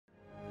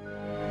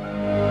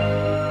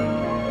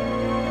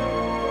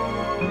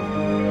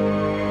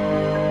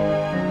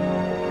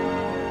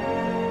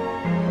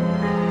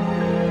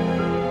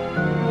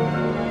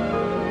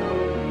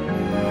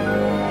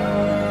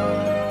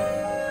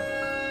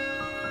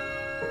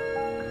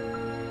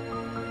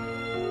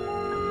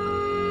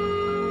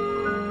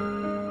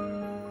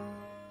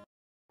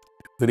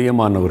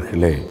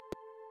பிரியமானவர்களே,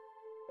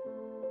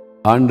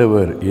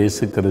 ஆண்டவர்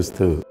இயேசு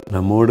கிறிஸ்து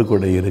நம்மோடு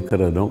கூட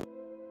இருக்கிறதும்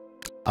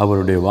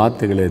அவருடைய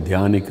வார்த்தைகளை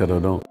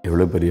தியானிக்கிறதும்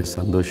எவ்வளோ பெரிய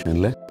சந்தோஷம்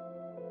இல்லை?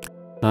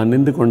 நான்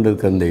நின்று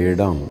கொண்டிருக்க அந்த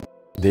இடம்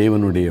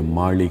தேவனுடைய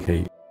மாளிகை.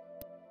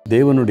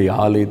 தேவனுடைய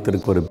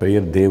ஆலயத்திற்கு ஒரு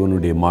பெயர்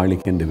தேவனுடைய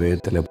மாளிகை என்று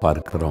வேதத்தில்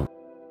பார்க்கிறோம்.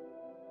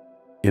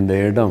 இந்த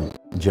இடம்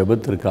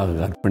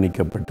ஜெபத்திற்காக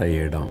அர்ப்பணிக்கப்பட்ட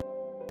இடம்.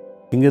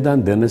 இங்கே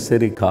தான்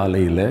தினசரி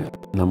காலையில்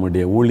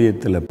நம்முடைய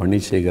ஊழியத்தில் பணி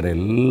செய்கிற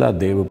எல்லா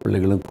தேவ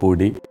பிள்ளைகளும்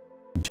கூடி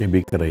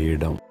ஜெபிக்கிற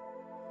இடம்.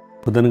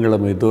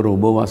 புதன்கிழமை தோறும்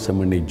உபவாசம்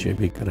பண்ணி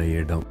ஜெபிக்கிற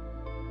இடம்.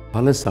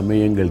 பல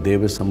சமயங்கள்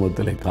தேவ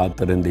சமூகத்தில்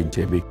காத்திருந்து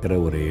ஜெபிக்கிற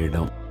ஒரு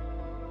இடம்.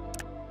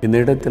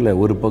 இந்த இடத்துல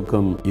ஒரு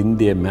பக்கம்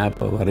இந்திய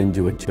மேப்பை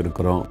வரைஞ்சி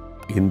வச்சுருக்கிறோம்,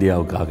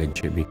 இந்தியாவுக்காக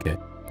ஜெபிக்க.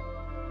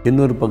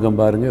 இன்னொரு பக்கம்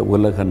பாருங்கள்,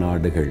 உலக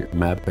நாடுகள்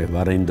மேப்பை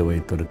வரைந்து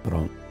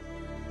வைத்திருக்கிறோம்.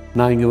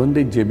 நான் இங்கே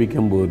வந்து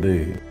ஜெபிக்கும்போது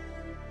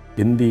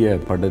இந்திய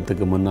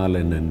படத்துக்கு முன்னால்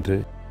நின்று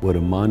ஒரு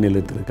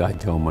மாநிலத்திற்காக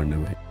ஜெபம்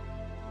பண்ணுவேன்.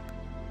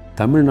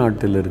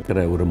 தமிழ்நாட்டில் இருக்கிற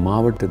ஒரு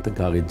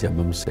மாவட்டத்துக்காக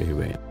ஜெபம்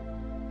செய்வேன்.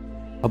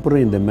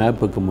 அப்புறம் இந்த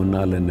மேப்புக்கு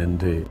முன்னால்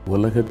நின்று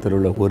உலகத்தில்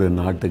உள்ள ஒரு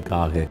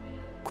நாட்டுக்காக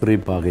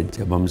குறிப்பாக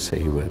ஜெபம்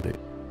செய்வது.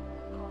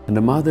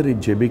 அந்த மாதிரி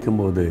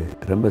ஜெபிக்கும்போது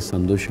ரொம்ப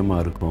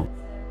சந்தோஷமாக இருக்கும்.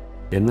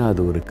 ஏன்னா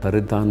அது ஒரு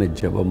கருத்தான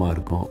ஜெபமாக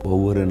இருக்கும்.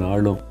 ஒவ்வொரு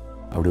நாளும்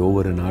அப்படி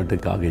ஒவ்வொரு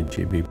நாட்டுக்காக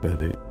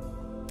ஜெபிப்பது.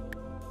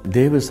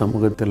 தேவ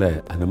சமூகத்தில்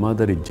அந்த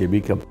மாதிரி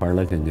ஜெபிக்க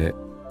பழகுங்க.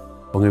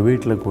 உங்கள்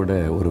வீட்டில் கூட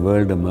ஒரு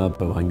வேர்ல்டு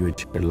மேப்பை வாங்கி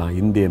வச்சுக்கலாம்.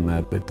 இந்திய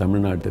மேப்பு,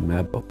 தமிழ்நாட்டு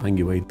மேப்பை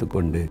வாங்கி வைத்து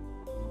கொண்டு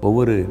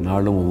ஒவ்வொரு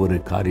நாளும் ஒவ்வொரு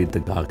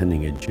காரியத்துக்காக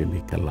நீங்கள்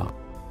ஜெபிக்கலாம்.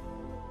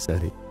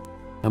 சரி,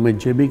 நம்ம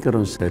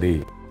ஜெபிக்கிறோம். சரி,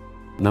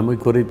 நம்மை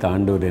குறித்த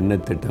ஆண்டவர் என்ன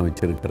திட்டம்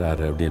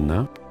வச்சிருக்கிறாரு அப்படின்னா,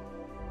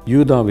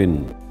 யூதாவின்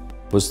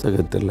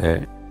புஸ்தகத்தில்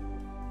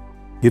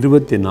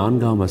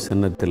 24ஆம்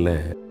வசனத்தில்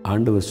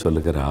ஆண்டவர்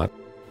சொல்லுகிறார்,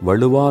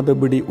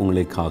 வலுவாதபடி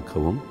உங்களை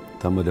காக்கவும்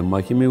தமது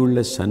மகிமையுள்ள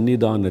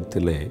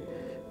சந்நிதானத்திலே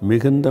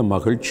மிகுந்த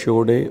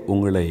மகிழ்ச்சியோடு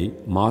உங்களை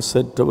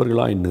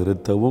மாசற்றவர்களாய்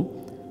நிறுத்தவும்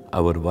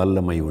அவர்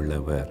வல்லமை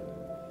உள்ளவர்.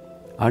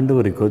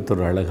 ஆண்டவரை குறித்த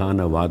ஒரு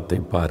அழகான வார்த்தை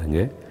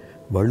பாருங்கள்.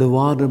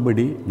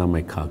 வலுவாதபடி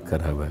நம்மை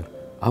காக்கிறவர்,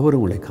 அவர்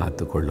உங்களை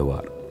காத்து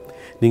கொள்ளுவார்.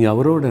 நீங்கள்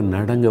அவரோட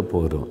நடங்க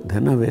போதும்.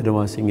 தினம் வேறு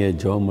வாசிங்க,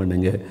 ஜெபம்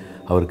பண்ணுங்க,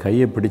 அவர்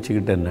கையை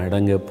பிடிச்சிக்கிட்ட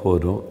நடங்க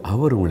போதும்,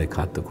 அவர் உங்களை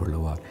காத்து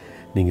கொள்ளுவார்.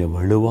 நீங்கள்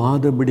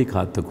வலுவாதபடி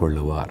காத்து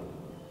கொள்ளுவார்.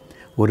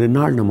 ஒரு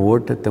நாள் நம்ம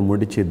ஓட்டத்தை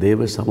முடித்து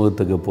தேவ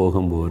சமூகத்துக்கு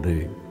போகும்போது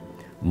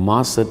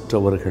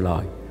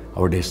மாசற்றவர்களாய்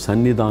அவருடைய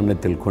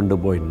சன்னிதானத்தில் கொண்டு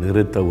போய்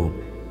நிறுத்தவும்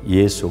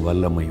இயேசு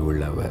வல்லமை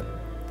உள்ளவர்.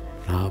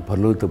 நான்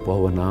பரலோகத்துக்கு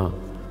போவேனா,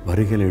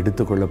 வருகையில்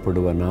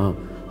எடுத்துக்கொள்ளப்படுவேனா,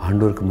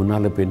 ஆண்டவருக்கு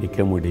முன்னால் போய்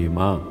நிற்க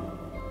முடியுமா?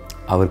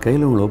 அவர்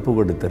கையில் உங்களை ஒப்பு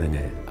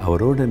கொடுத்துருங்க,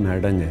 அவரோடு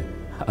நடங்க,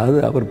 அது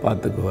அவர்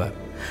பார்த்துக்குவார்.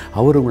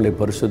 அவர் உங்களை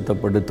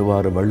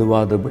பரிசுத்தப்படுத்துவார்,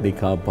 வலுவாதபடி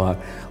காப்பார்.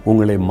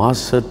 உங்களை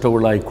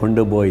மாசற்றவளாய்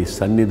கொண்டு போய்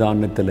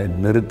சன்னிதானத்தில்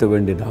நிறுத்த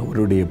வேண்டியது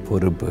அவருடைய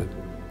பொறுப்பு.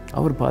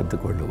 அவர் பார்த்து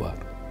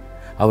கொள்ளுவார்.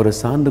 அவரை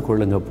சார்ந்து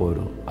கொள்ளுங்க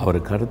போகிறோம். அவர்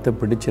கருத்தை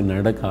பிடிச்சு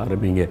நடக்க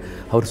ஆரம்பிங்க.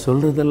 அவர்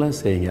சொல்கிறதெல்லாம்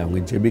செய்யுங்க.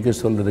 அவங்க ஜெபிக்க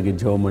சொல்கிறதுக்கு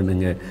ஜெபம்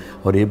பண்ணுங்க.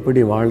 அவர்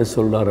எப்படி வாழ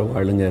சொல்கிறாரோ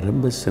வாழுங்க.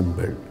 ரொம்ப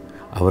சிம்பிள்.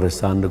 அவரை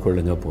சார்ந்து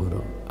கொள்ளுங்க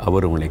போகிறோம்.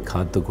 அவர் உங்களை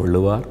காத்து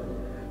கொள்ளுவார்,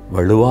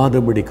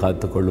 வலுவாதபடி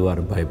காத்து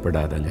கொள்ளுவார்.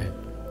 பயப்படாதங்க.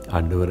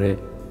 ஆண்டவரே,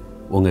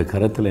 உங்கள்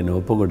கரத்தில் என்னை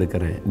ஒப்பு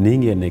கொடுக்குறேன்,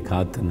 நீங்கள் என்னை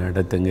காத்து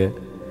நடத்துங்க.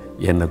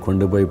 என்னை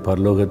கொண்டு போய்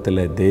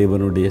பரலோகத்தில்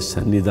தேவனுடைய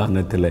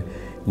சன்னிதானத்தில்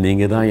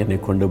நீங்கள் தான் என்னை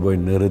கொண்டு போய்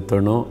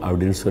நிறுத்தணும்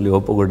அப்படின்னு சொல்லி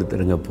ஒப்பு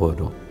கொடுத்துருங்க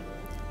போதும்.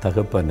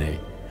 தகப்பனே,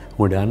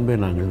 உங்களுடைய அன்பை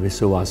நாங்கள்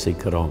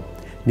விசுவாசிக்கிறோம்.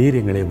 நீர்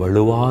எங்களை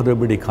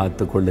வலுவாதபடி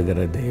காத்து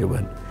கொள்ளுகிற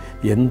தேவன்.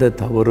 எந்த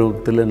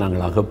தவறுத்தில்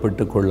நாங்கள்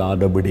அகப்பட்டு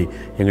கொள்ளாதபடி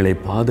எங்களை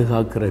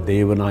பாதுகாக்கிற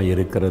தேவனாய்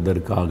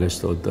இருக்கிறதற்காக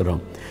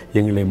ஸ்தோத்திரம்.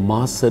 எங்களை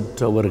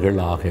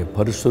மாசற்றவர்களாக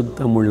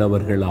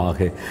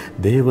பரிசுத்தமுள்ளவர்களாக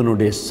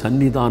தேவனுடைய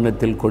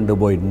சன்னிதானத்தில் கொண்டு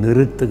போய்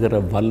நிறுத்துகிற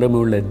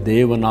வல்லமையுள்ள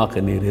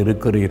தேவனாக நீர்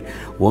இருக்கிறீர்.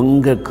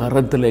 உங்கள்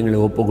கரத்தில் எங்களை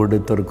ஒப்பு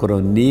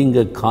கொடுத்துருக்கிறோம்.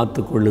 நீங்கள்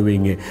காத்து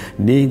கொள்ளுவீங்க,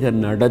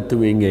 நீங்கள்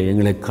நடத்துவீங்க,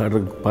 எங்களை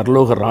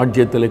பரலோக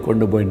ராஜ்யத்தில்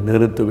கொண்டு போய்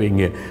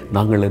நிறுத்துவீங்க.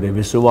 நாங்கள் அதை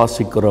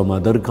விசுவாசிக்கிறோம்.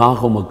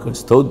 அதற்காக உமக்கு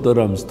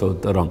ஸ்தோத்திரம்,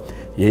 ஸ்தோத்திரம்.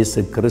 இயேசு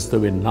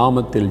கிறிஸ்துவின்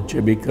நாமத்தில்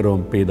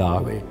ஜெபிக்கிறோம்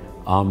பிதாவே.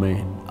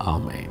 ஆமேன்,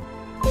 ஆமேன்.